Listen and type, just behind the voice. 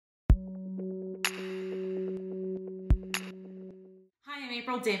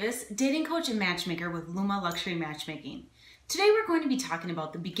April Davis, dating coach and matchmaker with LUMA Luxury Matchmaking. Today we're going to be talking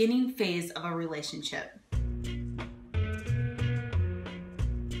about the beginning phase of a relationship.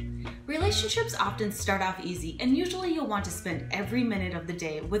 Relationships often start off easy, and usually you'll want to spend every minute of the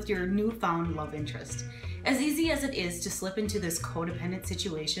day with your newfound love interest. As easy as it is to slip into this codependent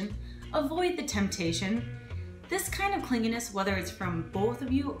situation, avoid the temptation. This kind of clinginess, whether it's from both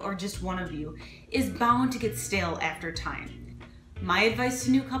of you or just one of you, is bound to get stale after time. My advice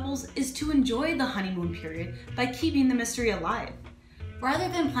to new couples is to enjoy the honeymoon period by keeping the mystery alive. Rather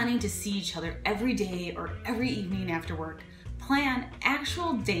than planning to see each other every day or every evening after work, plan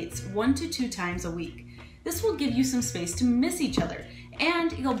actual dates 1 to 2 times a week. This will give you some space to miss each other,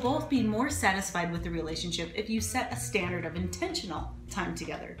 and you'll both be more satisfied with the relationship if you set a standard of intentional time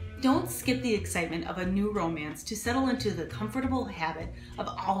together. Don't skip the excitement of a new romance to settle into the comfortable habit of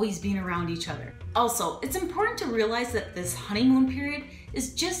always being around each other. Also, it's important to realize that this honeymoon period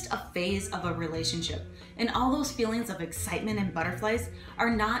is just a phase of a relationship, and all those feelings of excitement and butterflies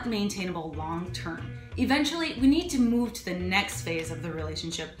are not maintainable long term. Eventually, we need to move to the next phase of the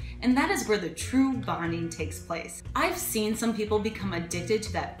relationship, and that is where the true bonding takes place. I've seen some people become addicted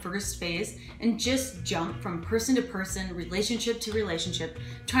to that first phase and just jump from person to person, relationship to relationship,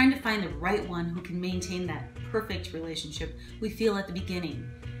 trying to find the right one who can maintain that perfect relationship we feel at the beginning.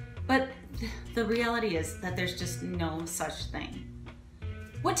 But the reality is that there's just no such thing.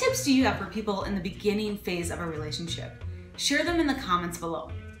 What tips do you have for people in the beginning phase of a relationship? Share them in the comments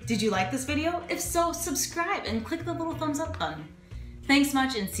below. Did you like this video? If so, subscribe and click the little thumbs up button. Thanks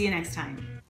much and see you next time.